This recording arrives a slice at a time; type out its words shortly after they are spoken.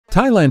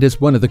Thailand is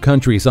one of the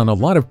countries on a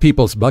lot of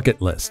people's bucket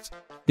lists.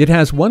 It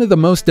has one of the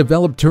most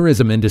developed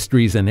tourism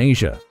industries in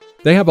Asia.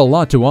 They have a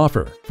lot to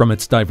offer, from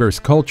its diverse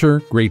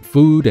culture, great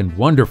food, and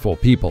wonderful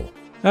people.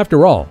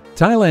 After all,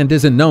 Thailand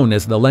isn't known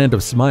as the land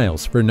of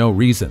smiles for no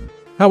reason.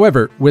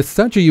 However, with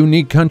such a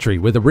unique country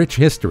with a rich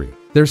history,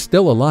 there's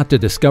still a lot to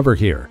discover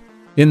here.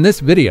 In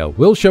this video,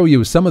 we'll show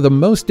you some of the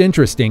most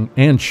interesting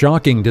and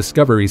shocking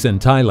discoveries in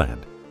Thailand.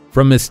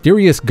 From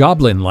mysterious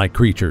goblin-like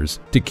creatures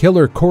to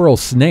killer coral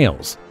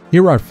snails,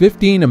 here are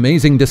 15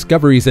 amazing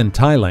discoveries in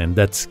Thailand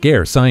that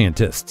scare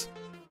scientists.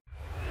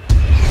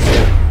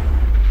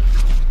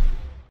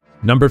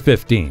 Number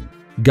 15.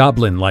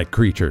 Goblin-like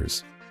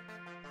creatures.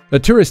 A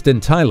tourist in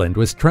Thailand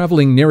was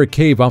traveling near a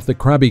cave off the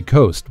Krabi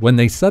coast when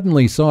they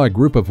suddenly saw a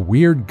group of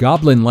weird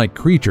goblin-like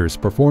creatures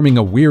performing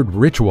a weird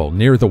ritual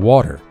near the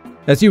water.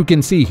 As you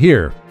can see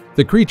here,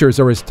 the creatures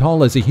are as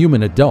tall as a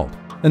human adult,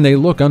 and they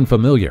look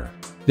unfamiliar.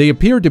 They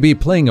appeared to be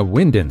playing a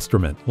wind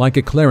instrument like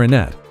a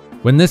clarinet.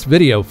 When this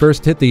video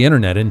first hit the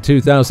internet in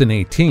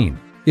 2018,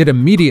 it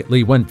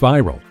immediately went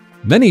viral.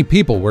 Many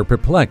people were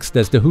perplexed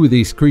as to who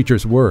these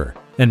creatures were,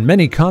 and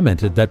many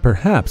commented that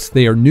perhaps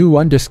they are new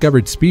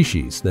undiscovered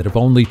species that have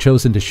only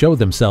chosen to show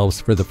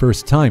themselves for the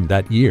first time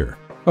that year.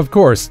 Of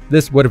course,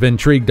 this would have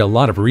intrigued a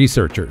lot of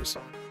researchers.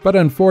 But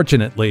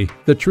unfortunately,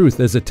 the truth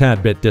is a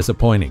tad bit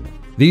disappointing.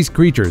 These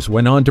creatures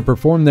went on to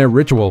perform their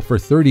ritual for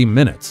 30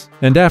 minutes,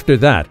 and after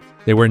that,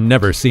 they were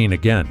never seen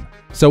again.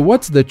 So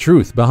what's the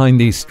truth behind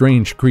these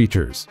strange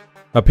creatures?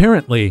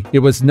 Apparently, it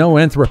was no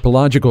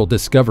anthropological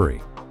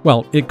discovery.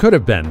 Well, it could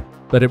have been,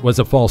 but it was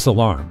a false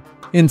alarm.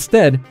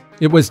 Instead,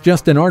 it was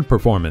just an art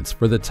performance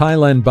for the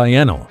Thailand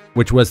Biennial,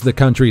 which was the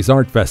country's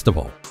art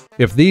festival.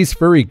 If these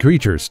furry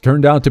creatures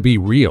turned out to be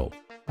real,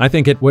 I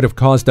think it would have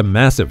caused a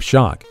massive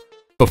shock.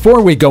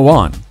 Before we go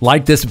on,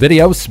 like this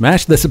video,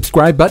 smash the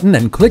subscribe button,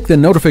 and click the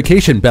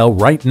notification bell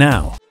right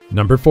now.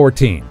 Number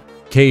 14.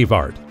 Cave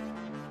art.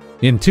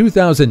 In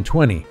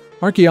 2020,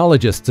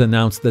 archaeologists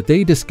announced that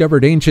they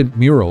discovered ancient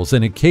murals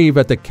in a cave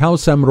at the Khao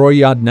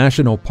Samroyad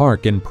National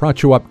Park in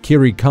Prachuap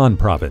Khiri Khan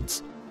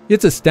province.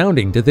 It's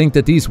astounding to think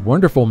that these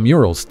wonderful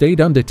murals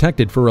stayed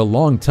undetected for a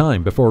long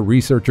time before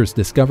researchers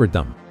discovered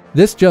them.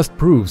 This just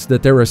proves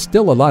that there are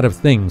still a lot of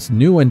things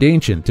new and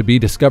ancient to be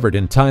discovered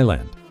in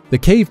Thailand. The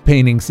cave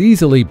paintings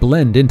easily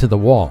blend into the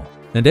wall,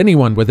 and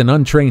anyone with an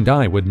untrained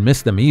eye would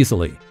miss them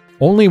easily.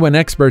 Only when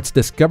experts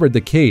discovered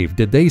the cave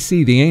did they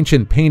see the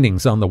ancient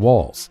paintings on the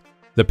walls.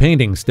 The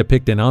paintings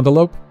depict an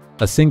envelope,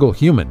 a single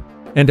human,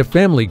 and a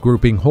family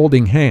grouping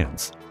holding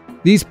hands.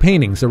 These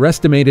paintings are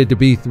estimated to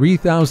be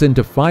 3,000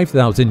 to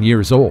 5,000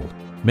 years old,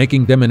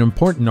 making them an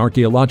important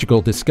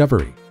archaeological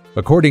discovery.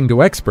 According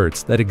to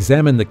experts that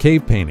examined the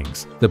cave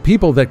paintings, the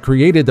people that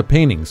created the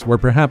paintings were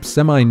perhaps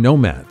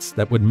semi-nomads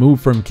that would move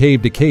from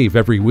cave to cave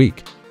every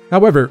week.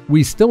 However,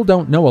 we still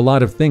don't know a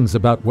lot of things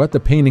about what the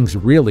paintings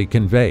really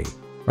convey.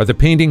 Are the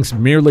paintings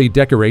merely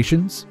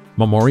decorations,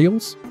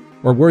 memorials,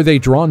 or were they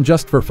drawn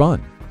just for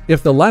fun?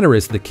 If the latter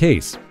is the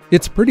case,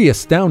 it's pretty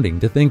astounding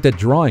to think that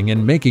drawing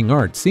and making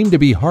art seem to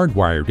be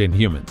hardwired in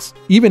humans,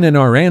 even in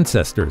our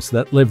ancestors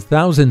that lived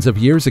thousands of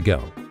years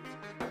ago.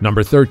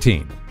 Number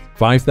 13.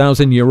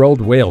 5,000-year-old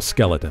whale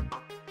skeleton.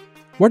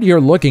 What you're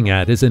looking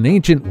at is an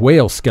ancient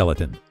whale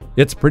skeleton.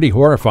 It's pretty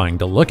horrifying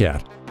to look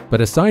at,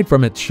 but aside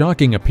from its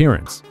shocking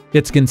appearance,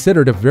 it's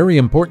considered a very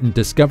important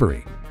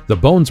discovery. The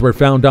bones were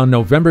found on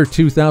November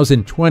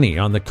 2020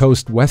 on the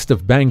coast west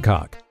of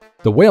Bangkok.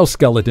 The whale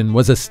skeleton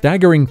was a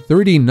staggering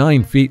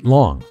 39 feet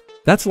long.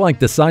 That's like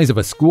the size of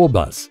a school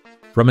bus.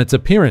 From its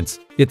appearance,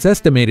 it's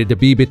estimated to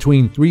be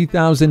between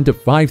 3,000 to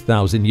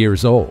 5,000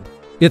 years old.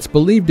 It's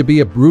believed to be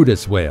a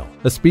Brutus whale,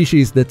 a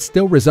species that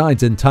still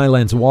resides in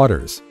Thailand's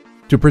waters.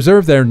 To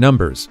preserve their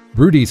numbers,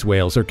 Brutus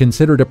whales are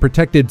considered a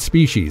protected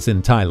species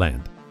in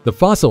Thailand. The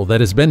fossil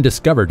that has been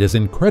discovered is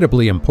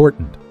incredibly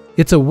important.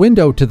 It's a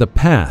window to the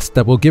past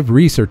that will give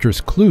researchers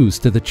clues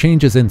to the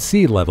changes in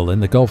sea level in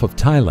the Gulf of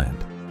Thailand.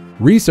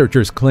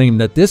 Researchers claim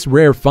that this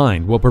rare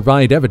find will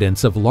provide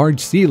evidence of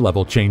large sea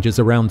level changes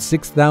around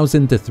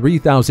 6,000 to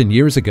 3,000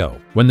 years ago,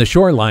 when the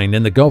shoreline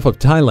in the Gulf of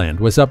Thailand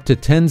was up to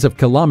tens of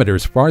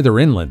kilometers farther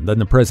inland than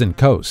the present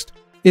coast.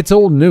 It's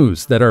old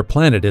news that our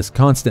planet is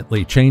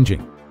constantly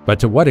changing, but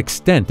to what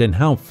extent and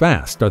how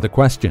fast are the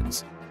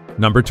questions.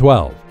 Number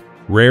 12.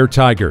 Rare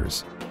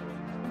tigers.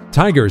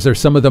 Tigers are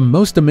some of the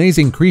most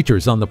amazing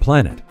creatures on the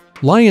planet.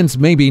 Lions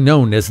may be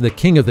known as the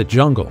king of the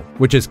jungle,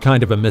 which is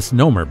kind of a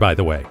misnomer, by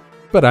the way.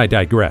 But I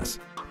digress.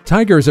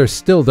 Tigers are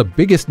still the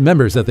biggest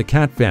members of the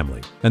cat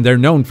family, and they're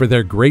known for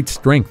their great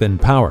strength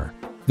and power.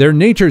 They're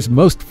nature's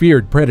most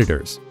feared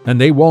predators, and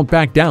they won't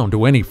back down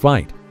to any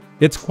fight.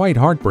 It's quite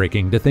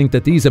heartbreaking to think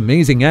that these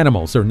amazing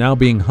animals are now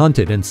being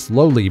hunted and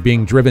slowly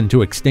being driven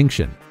to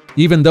extinction.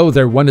 Even though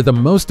they're one of the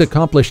most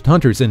accomplished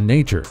hunters in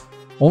nature,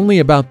 only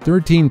about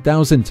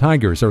 13,000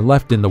 tigers are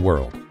left in the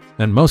world,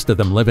 and most of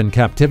them live in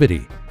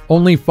captivity.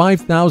 Only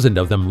 5,000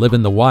 of them live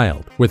in the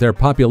wild, with their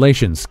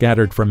populations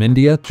scattered from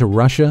India to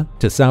Russia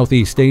to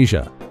Southeast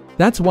Asia.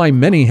 That's why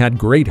many had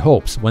great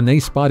hopes when they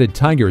spotted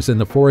tigers in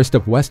the forest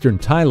of western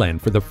Thailand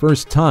for the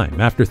first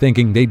time after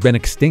thinking they'd been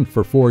extinct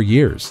for 4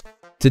 years.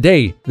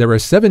 Today, there are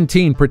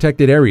 17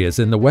 protected areas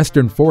in the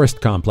Western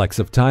Forest Complex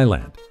of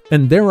Thailand,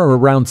 and there are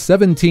around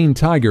 17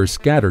 tigers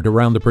scattered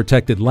around the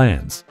protected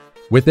lands.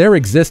 With their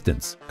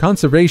existence,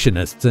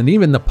 conservationists and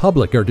even the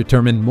public are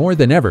determined more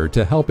than ever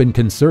to help and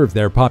conserve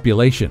their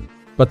population.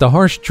 But the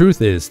harsh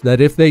truth is that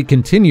if they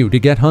continue to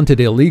get hunted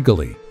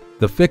illegally,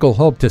 the fickle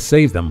hope to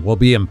save them will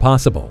be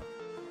impossible.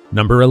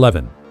 Number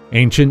 11.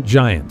 Ancient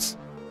Giants.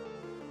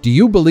 Do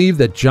you believe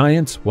that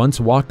giants once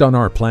walked on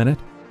our planet?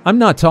 I'm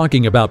not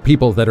talking about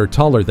people that are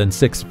taller than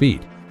 6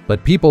 feet,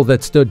 but people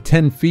that stood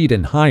 10 feet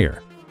and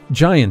higher.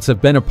 Giants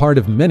have been a part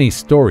of many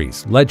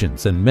stories,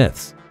 legends, and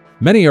myths.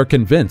 Many are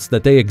convinced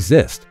that they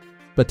exist,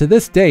 but to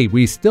this day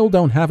we still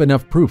don't have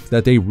enough proof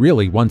that they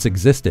really once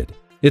existed.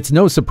 It's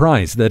no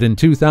surprise that in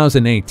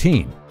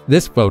 2018,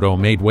 this photo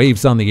made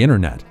waves on the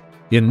internet.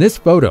 In this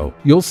photo,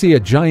 you'll see a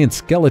giant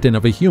skeleton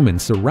of a human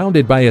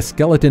surrounded by a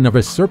skeleton of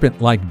a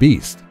serpent-like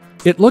beast.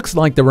 It looks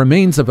like the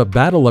remains of a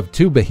battle of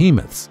 2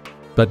 behemoths,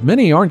 but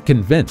many aren't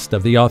convinced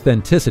of the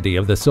authenticity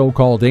of the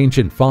so-called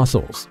ancient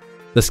fossils.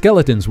 The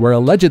skeletons were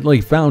allegedly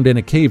found in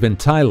a cave in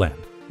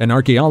Thailand, and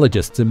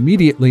archaeologists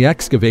immediately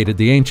excavated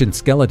the ancient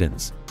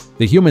skeletons.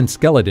 The human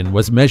skeleton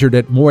was measured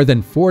at more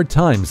than 4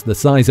 times the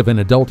size of an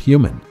adult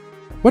human.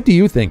 What do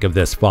you think of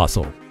this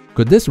fossil?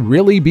 Could this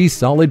really be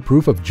solid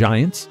proof of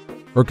giants?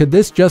 Or could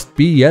this just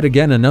be yet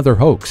again another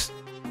hoax?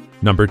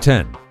 Number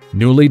 10.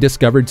 Newly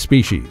discovered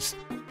species.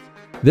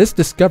 This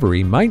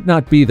discovery might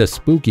not be the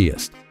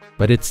spookiest,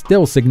 but it's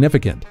still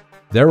significant.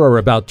 There are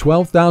about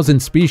 12,000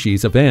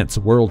 species of ants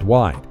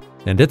worldwide,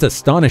 and it's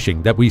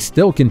astonishing that we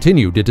still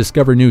continue to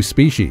discover new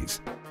species.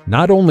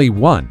 Not only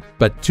 1,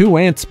 but 2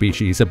 ant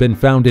species have been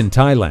found in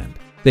Thailand.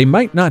 They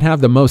might not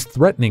have the most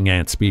threatening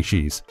ant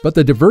species, but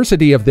the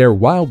diversity of their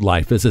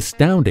wildlife is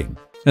astounding.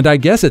 And I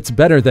guess it's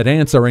better that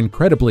ants are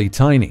incredibly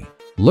tiny.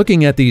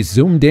 Looking at these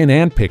zoomed-in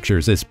ant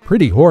pictures is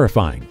pretty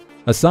horrifying.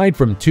 Aside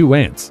from 2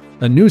 ants,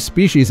 a new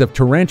species of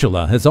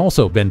tarantula has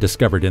also been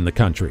discovered in the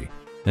country,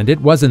 and it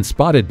wasn't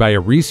spotted by a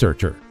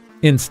researcher.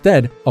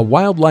 Instead, a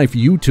wildlife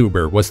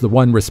YouTuber was the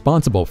one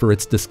responsible for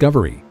its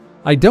discovery.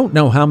 I don't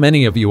know how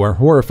many of you are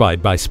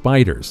horrified by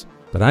spiders,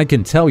 but I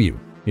can tell you,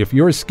 if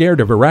you're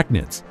scared of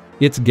arachnids,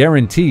 it's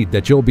guaranteed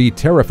that you'll be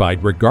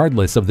terrified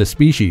regardless of the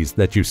species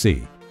that you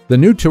see. The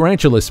new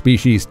tarantula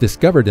species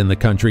discovered in the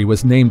country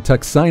was named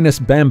Tuxinus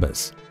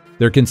bambus.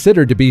 They're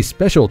considered to be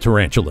special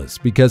tarantulas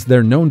because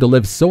they're known to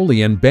live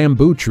solely in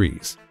bamboo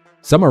trees.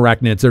 Some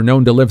arachnids are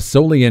known to live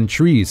solely in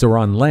trees or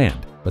on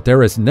land, but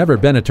there has never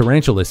been a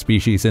tarantula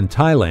species in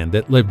Thailand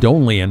that lived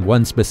only in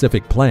one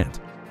specific plant.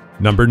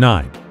 Number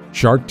 9.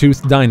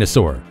 Shark-toothed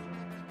dinosaur.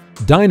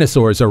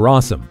 Dinosaurs are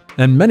awesome,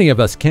 and many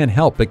of us can't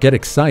help but get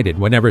excited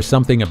whenever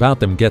something about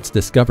them gets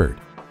discovered.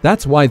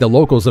 That's why the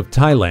locals of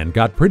Thailand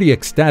got pretty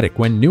ecstatic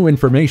when new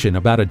information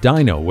about a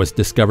dino was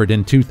discovered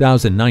in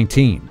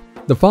 2019.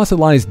 The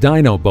fossilized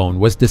dino bone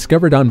was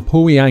discovered on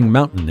Puyang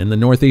Mountain in the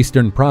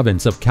northeastern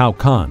province of Khao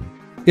Khan.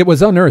 It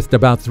was unearthed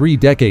about 3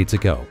 decades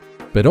ago,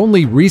 but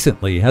only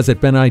recently has it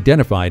been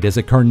identified as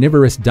a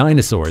carnivorous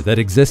dinosaur that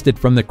existed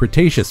from the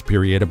Cretaceous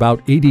period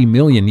about 80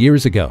 million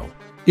years ago.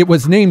 It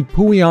was named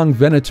Puyang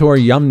Venator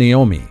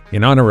Yamnaomi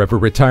in honor of a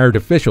retired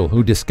official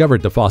who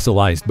discovered the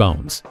fossilized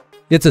bones.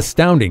 It's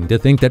astounding to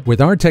think that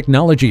with our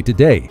technology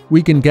today,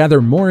 we can gather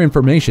more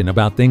information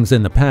about things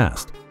in the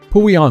past.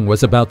 Puyang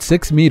was about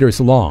 6 meters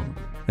long,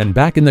 and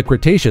back in the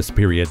Cretaceous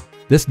period,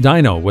 this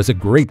dino was a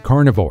great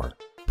carnivore.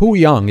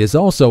 Puyang is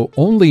also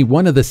only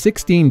one of the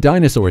 16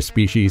 dinosaur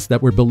species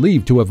that were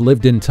believed to have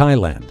lived in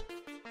Thailand.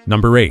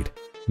 Number 8.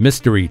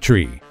 Mystery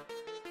tree.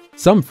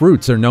 Some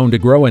fruits are known to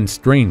grow in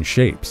strange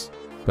shapes,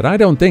 but I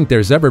don't think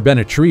there's ever been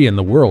a tree in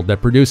the world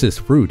that produces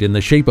fruit in the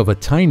shape of a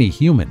tiny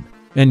human.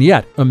 And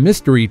yet, a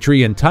mystery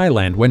tree in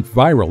Thailand went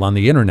viral on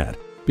the internet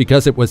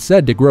because it was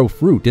said to grow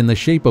fruit in the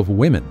shape of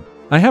women.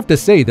 I have to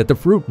say that the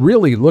fruit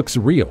really looks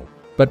real,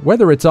 but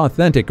whether it's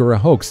authentic or a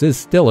hoax is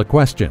still a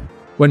question.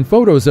 When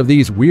photos of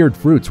these weird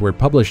fruits were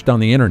published on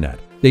the internet,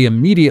 they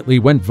immediately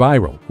went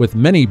viral, with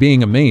many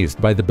being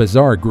amazed by the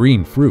bizarre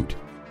green fruit.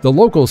 The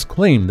locals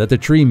claim that the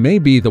tree may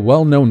be the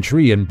well-known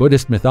tree in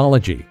Buddhist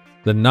mythology,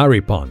 the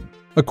Naripon.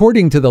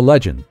 According to the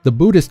legend, the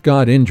Buddhist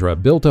god Indra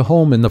built a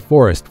home in the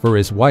forest for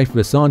his wife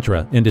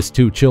Vasantra and his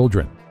 2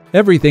 children.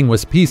 Everything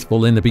was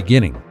peaceful in the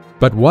beginning,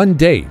 but one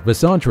day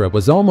Vasantra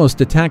was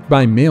almost attacked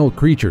by male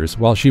creatures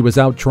while she was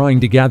out trying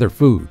to gather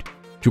food.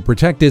 To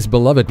protect his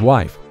beloved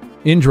wife,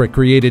 Indra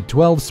created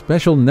 12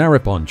 special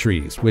Naripon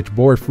trees which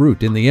bore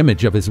fruit in the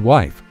image of his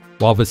wife.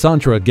 While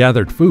Vasantra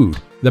gathered food,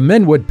 the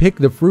men would pick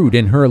the fruit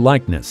in her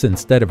likeness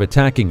instead of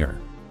attacking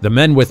her. The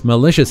men with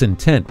malicious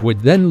intent would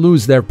then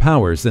lose their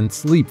powers and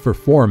sleep for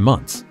 4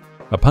 months,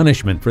 a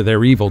punishment for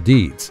their evil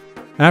deeds.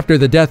 After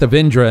the death of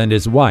Indra and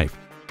his wife,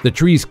 the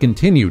trees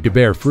continued to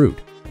bear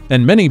fruit,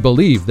 and many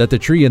believe that the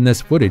tree in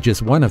this footage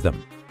is one of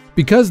them.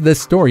 Because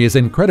this story is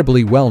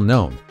incredibly well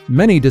known,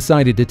 many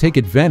decided to take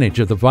advantage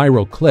of the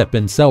viral clip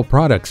and sell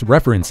products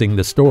referencing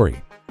the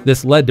story.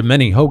 This led to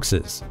many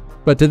hoaxes,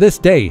 but to this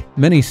day,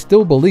 many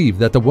still believe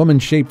that the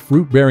woman-shaped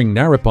fruit-bearing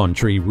narapon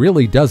tree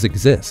really does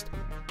exist.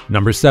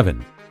 Number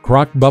 7.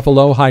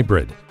 Croc-buffalo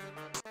hybrid.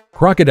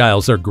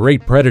 Crocodiles are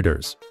great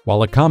predators,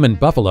 while a common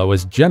buffalo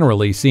is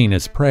generally seen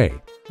as prey.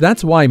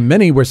 That's why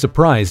many were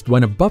surprised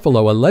when a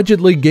buffalo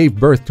allegedly gave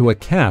birth to a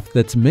calf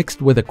that's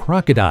mixed with a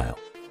crocodile.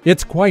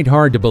 It's quite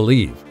hard to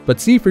believe, but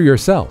see for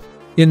yourself.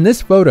 In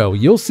this photo,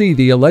 you'll see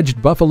the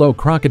alleged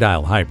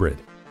buffalo-crocodile hybrid.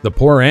 The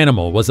poor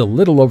animal was a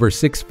little over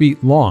 6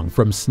 feet long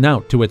from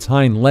snout to its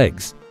hind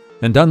legs,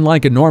 and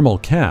unlike a normal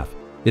calf,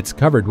 it's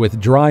covered with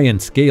dry and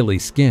scaly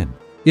skin.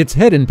 Its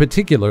head in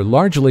particular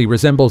largely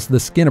resembles the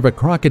skin of a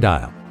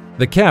crocodile.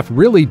 The calf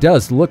really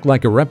does look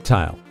like a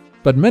reptile,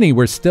 but many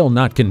were still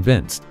not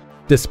convinced.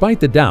 Despite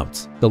the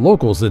doubts, the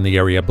locals in the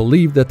area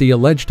believed that the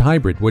alleged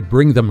hybrid would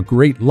bring them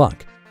great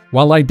luck.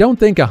 While I don't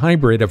think a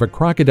hybrid of a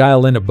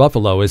crocodile and a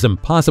buffalo is an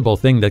impossible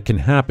thing that can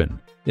happen,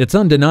 it's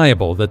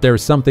undeniable that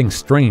there's something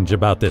strange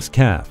about this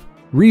calf.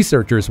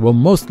 Researchers will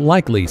most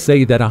likely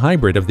say that a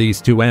hybrid of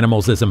these two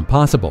animals is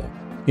impossible.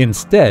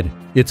 Instead,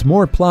 it's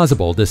more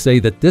plausible to say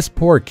that this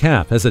poor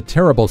calf has a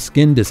terrible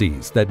skin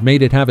disease that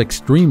made it have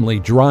extremely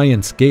dry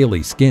and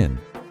scaly skin.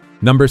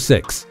 Number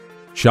 6.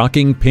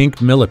 Shocking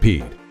pink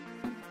millipede.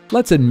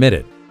 Let's admit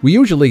it, we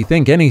usually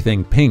think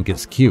anything pink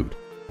is cute.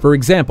 For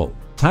example,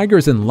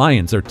 tigers and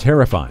lions are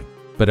terrifying,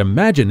 but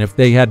imagine if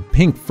they had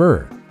pink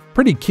fur.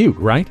 Pretty cute,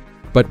 right?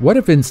 But what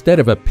if instead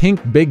of a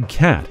pink big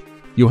cat,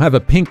 you have a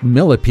pink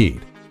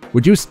millipede?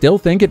 Would you still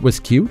think it was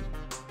cute?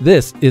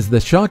 This is the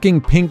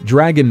shocking pink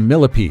dragon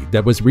millipede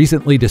that was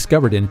recently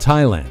discovered in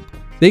Thailand.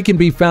 They can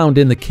be found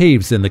in the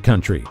caves in the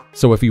country,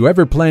 so if you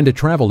ever plan to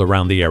travel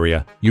around the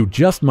area, you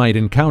just might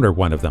encounter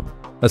one of them.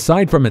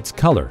 Aside from its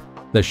color,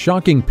 the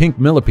shocking pink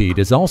millipede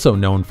is also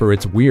known for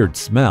its weird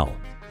smell.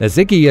 As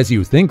icky as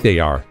you think they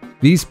are,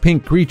 these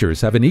pink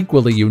creatures have an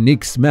equally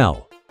unique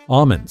smell: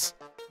 almonds.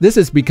 This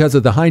is because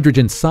of the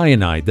hydrogen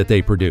cyanide that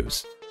they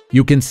produce.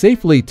 You can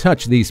safely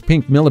touch these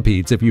pink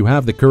millipedes if you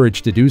have the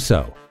courage to do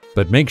so,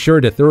 but make sure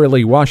to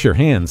thoroughly wash your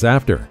hands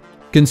after.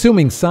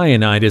 Consuming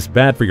cyanide is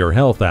bad for your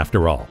health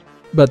after all,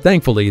 but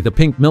thankfully the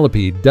pink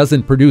millipede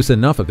doesn't produce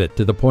enough of it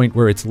to the point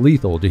where it's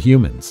lethal to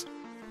humans.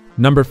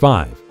 Number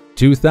 5.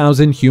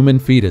 2,000 human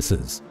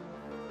fetuses.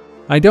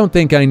 I don't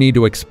think I need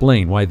to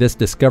explain why this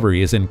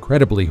discovery is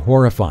incredibly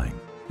horrifying.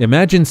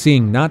 Imagine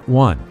seeing not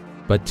one,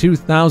 but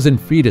 2,000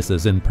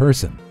 fetuses in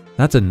person.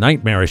 That's a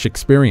nightmarish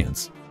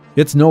experience.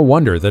 It's no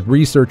wonder that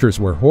researchers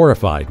were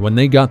horrified when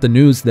they got the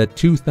news that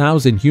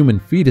 2,000 human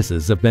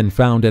fetuses have been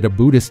found at a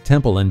Buddhist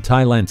temple in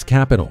Thailand's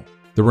capital.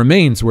 The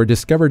remains were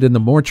discovered in the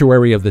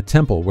mortuary of the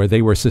temple, where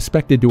they were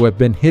suspected to have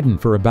been hidden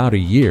for about a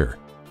year.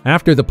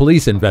 After the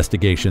police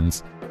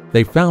investigations,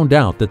 they found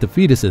out that the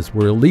fetuses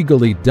were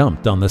illegally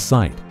dumped on the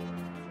site.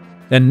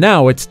 And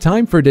now it's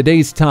time for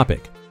today's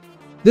topic.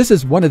 This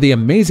is one of the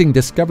amazing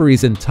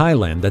discoveries in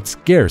Thailand that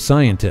scare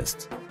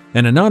scientists.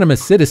 An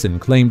anonymous citizen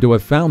claimed to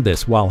have found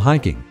this while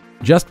hiking.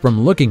 Just from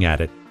looking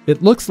at it,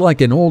 it looks like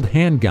an old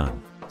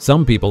handgun.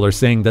 Some people are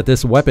saying that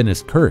this weapon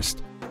is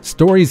cursed.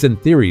 Stories and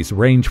theories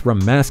range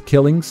from mass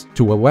killings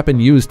to a weapon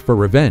used for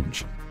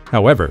revenge.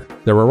 However,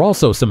 there are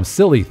also some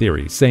silly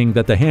theories saying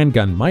that the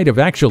handgun might have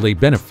actually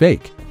been a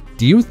fake.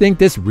 Do you think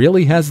this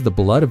really has the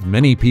blood of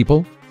many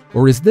people?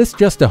 Or is this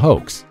just a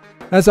hoax?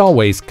 As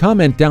always,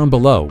 comment down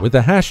below with the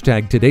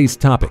hashtag today's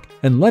topic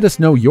and let us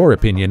know your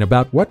opinion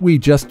about what we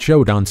just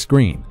showed on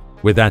screen.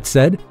 With that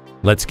said,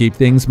 let's keep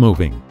things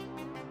moving.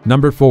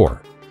 Number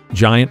 4.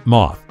 Giant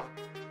moth.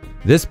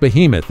 This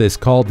behemoth is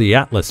called the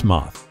Atlas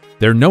moth.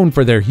 They're known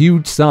for their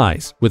huge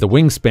size, with a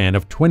wingspan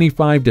of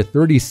 25 to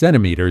 30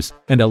 centimeters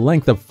and a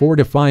length of 4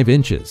 to 5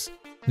 inches.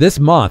 This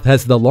moth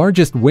has the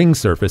largest wing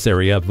surface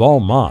area of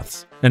all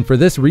moths, and for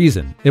this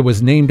reason, it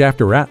was named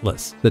after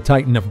Atlas, the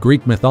titan of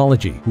Greek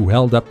mythology who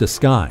held up the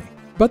sky.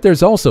 But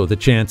there's also the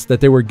chance that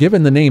they were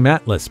given the name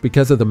Atlas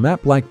because of the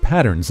map-like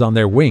patterns on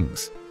their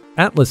wings.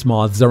 Atlas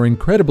moths are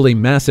incredibly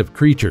massive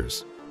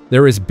creatures.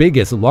 They're as big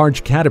as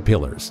large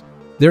caterpillars.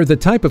 They're the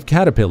type of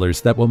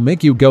caterpillars that will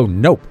make you go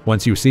nope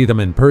once you see them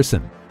in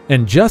person.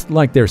 And just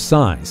like their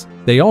size,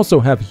 they also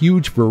have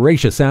huge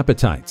voracious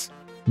appetites.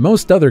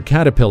 Most other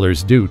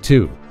caterpillars do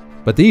too,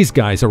 but these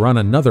guys are on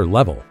another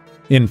level.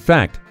 In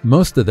fact,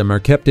 most of them are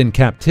kept in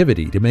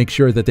captivity to make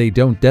sure that they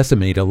don't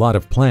decimate a lot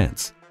of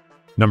plants.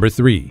 Number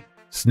 3.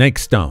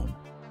 Snakestone.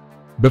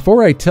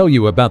 Before I tell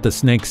you about the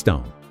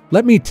snakestone,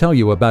 let me tell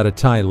you about a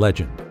Thai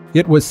legend.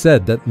 It was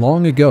said that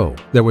long ago,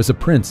 there was a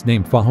prince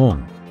named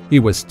Phahong. He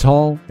was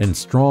tall and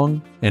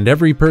strong, and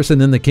every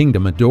person in the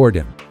kingdom adored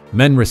him.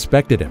 Men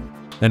respected him,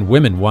 and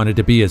women wanted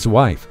to be his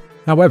wife.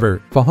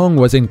 However, Phahong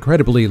was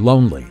incredibly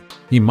lonely.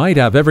 He might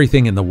have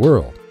everything in the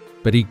world,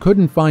 but he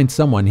couldn't find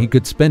someone he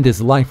could spend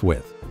his life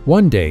with.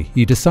 One day,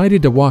 he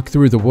decided to walk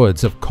through the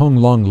woods of Kong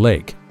Long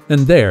Lake, and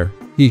there,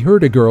 he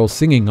heard a girl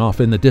singing off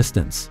in the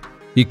distance.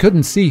 He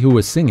couldn't see who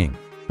was singing,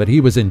 but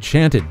he was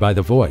enchanted by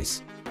the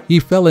voice. He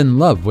fell in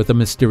love with the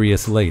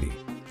mysterious lady.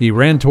 He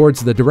ran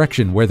towards the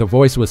direction where the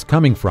voice was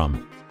coming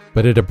from,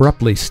 but it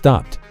abruptly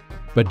stopped.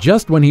 But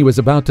just when he was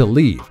about to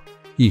leave,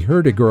 he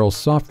heard a girl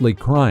softly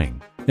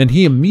crying, and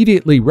he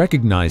immediately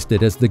recognized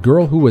it as the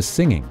girl who was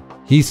singing.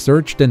 He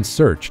searched and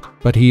searched,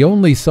 but he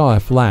only saw a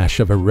flash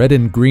of a red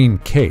and green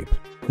cape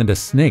and a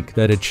snake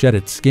that had shed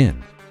its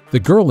skin. The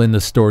girl in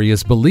the story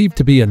is believed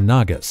to be a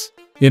Nagas.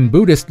 In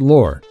Buddhist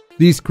lore,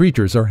 these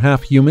creatures are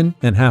half human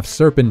and half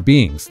serpent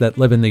beings that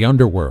live in the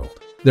underworld.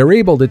 They're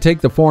able to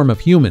take the form of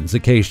humans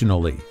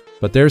occasionally,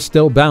 but they're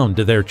still bound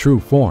to their true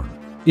form.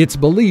 It's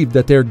believed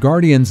that they're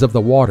guardians of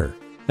the water,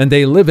 and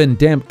they live in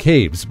damp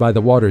caves by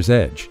the water's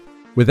edge.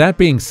 With that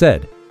being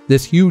said,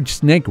 this huge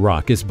snake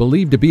rock is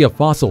believed to be a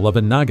fossil of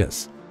a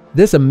Nagas.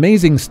 This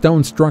amazing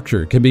stone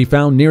structure can be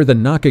found near the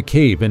Naka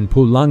Cave in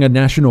Pulanga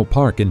National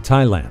Park in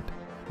Thailand.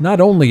 Not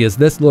only is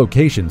this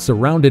location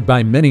surrounded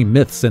by many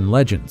myths and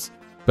legends,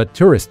 but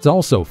tourists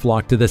also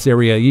flock to this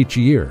area each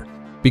year.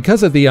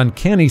 Because of the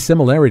uncanny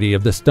similarity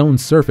of the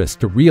stone's surface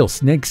to real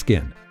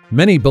snakeskin,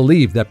 many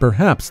believe that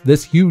perhaps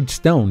this huge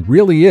stone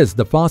really is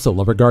the fossil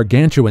of a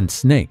gargantuan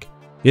snake.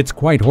 It's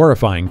quite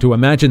horrifying to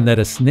imagine that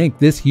a snake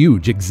this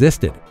huge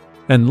existed.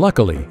 And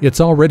luckily,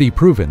 it's already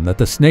proven that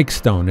the snake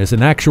stone is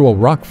an actual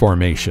rock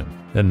formation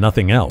and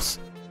nothing else.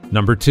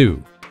 Number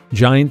 2.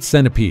 Giant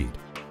centipede.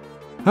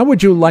 How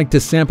would you like to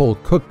sample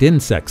cooked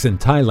insects in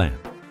Thailand?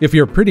 If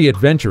you're pretty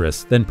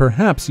adventurous, then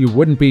perhaps you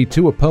wouldn't be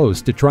too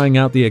opposed to trying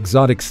out the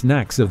exotic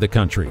snacks of the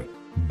country.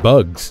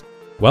 Bugs.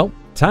 Well,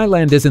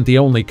 Thailand isn't the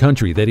only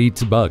country that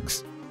eats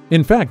bugs.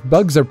 In fact,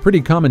 bugs are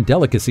pretty common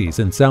delicacies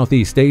in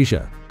Southeast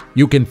Asia.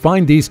 You can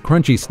find these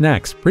crunchy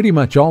snacks pretty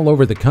much all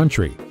over the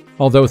country.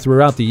 Although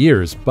throughout the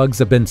years, bugs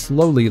have been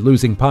slowly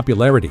losing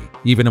popularity,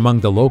 even among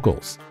the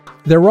locals.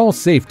 They're all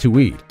safe to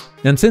eat,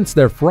 and since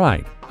they're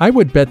fried, I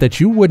would bet that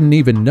you wouldn't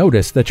even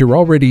notice that you're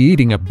already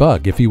eating a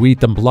bug if you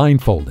eat them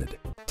blindfolded.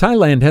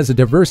 Thailand has a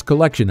diverse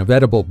collection of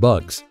edible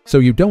bugs, so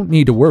you don't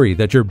need to worry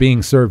that you're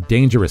being served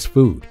dangerous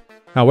food.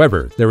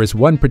 However, there is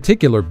one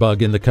particular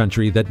bug in the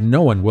country that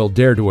no one will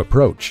dare to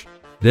approach: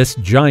 this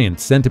giant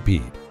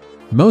centipede.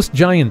 Most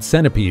giant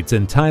centipedes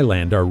in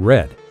Thailand are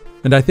red,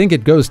 and I think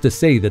it goes to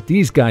say that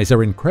these guys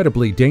are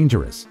incredibly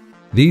dangerous.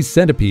 These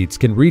centipedes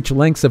can reach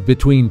lengths of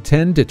between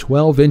 10 to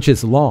 12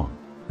 inches long,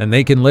 and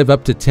they can live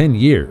up to 10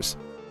 years.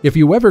 If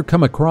you ever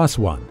come across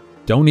one,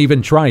 don't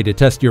even try to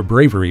test your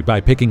bravery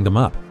by picking them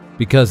up,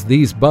 because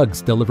these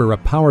bugs deliver a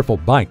powerful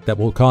bite that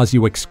will cause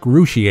you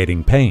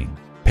excruciating pain.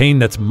 Pain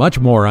that's much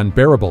more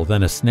unbearable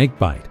than a snake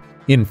bite.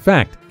 In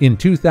fact, in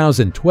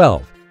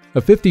 2012,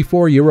 a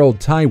 54-year-old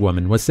Thai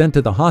woman was sent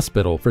to the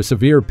hospital for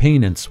severe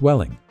pain and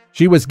swelling.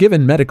 She was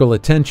given medical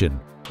attention,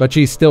 but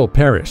she still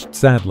perished,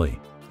 sadly.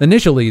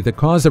 Initially, the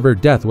cause of her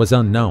death was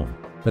unknown,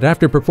 but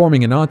after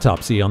performing an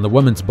autopsy on the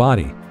woman's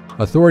body,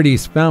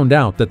 authorities found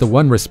out that the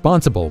one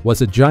responsible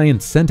was a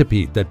giant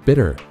centipede that bit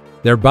her.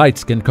 Their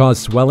bites can cause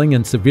swelling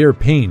and severe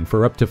pain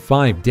for up to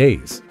 5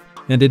 days.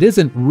 And it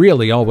isn't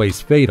really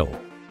always fatal,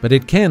 but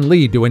it can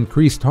lead to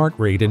increased heart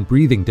rate and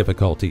breathing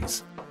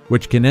difficulties,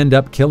 which can end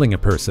up killing a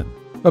person.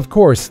 Of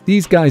course,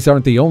 these guys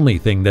aren't the only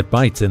thing that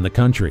bites in the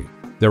country.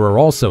 There are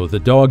also the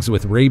dogs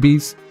with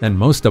rabies, and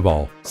most of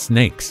all,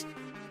 snakes.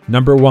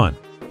 Number 1.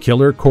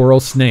 Killer Coral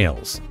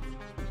Snails.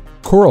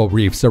 Coral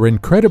reefs are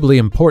incredibly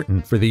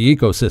important for the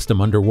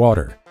ecosystem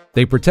underwater.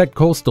 They protect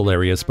coastal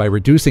areas by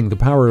reducing the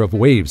power of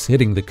waves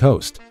hitting the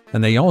coast,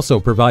 and they also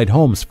provide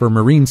homes for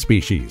marine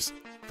species.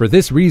 For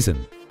this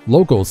reason,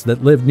 locals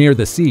that live near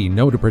the sea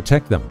know to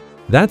protect them.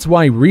 That's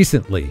why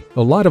recently,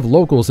 a lot of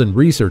locals and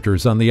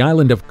researchers on the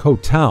island of Koh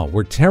Tao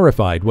were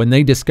terrified when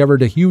they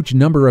discovered a huge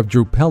number of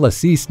Drupella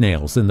sea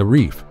snails in the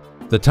reef.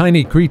 The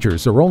tiny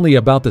creatures are only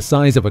about the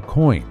size of a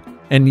coin,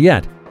 and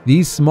yet,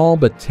 these small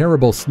but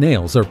terrible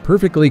snails are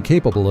perfectly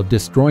capable of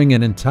destroying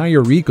an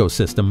entire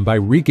ecosystem by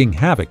wreaking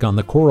havoc on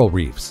the coral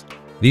reefs.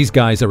 These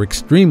guys are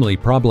extremely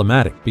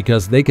problematic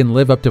because they can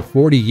live up to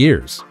 40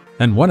 years,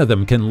 and one of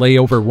them can lay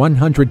over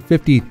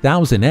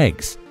 150,000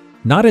 eggs.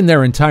 Not in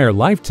their entire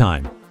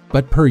lifetime,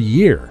 but per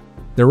year.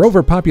 Their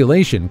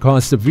overpopulation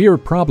caused severe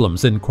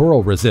problems in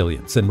coral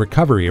resilience and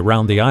recovery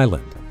around the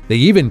island. They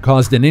even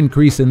caused an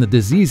increase in the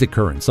disease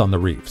occurrence on the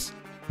reefs.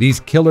 These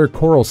killer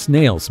coral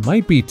snails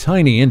might be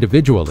tiny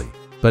individually,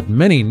 but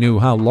many knew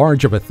how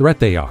large of a threat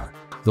they are.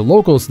 The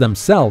locals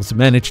themselves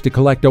managed to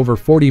collect over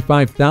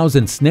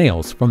 45,000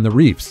 snails from the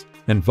reefs,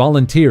 and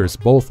volunteers,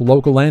 both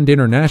local and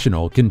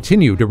international,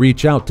 continue to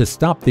reach out to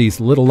stop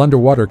these little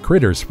underwater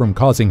critters from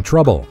causing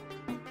trouble.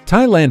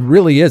 Thailand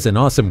really is an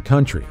awesome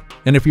country,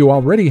 and if you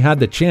already had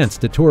the chance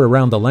to tour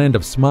around the Land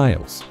of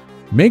Smiles,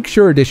 make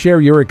sure to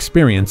share your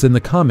experience in the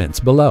comments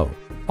below.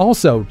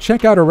 Also,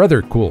 check out our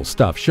other cool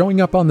stuff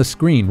showing up on the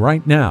screen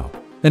right now,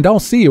 and I'll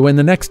see you in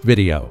the next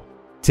video.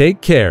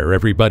 Take care,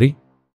 everybody.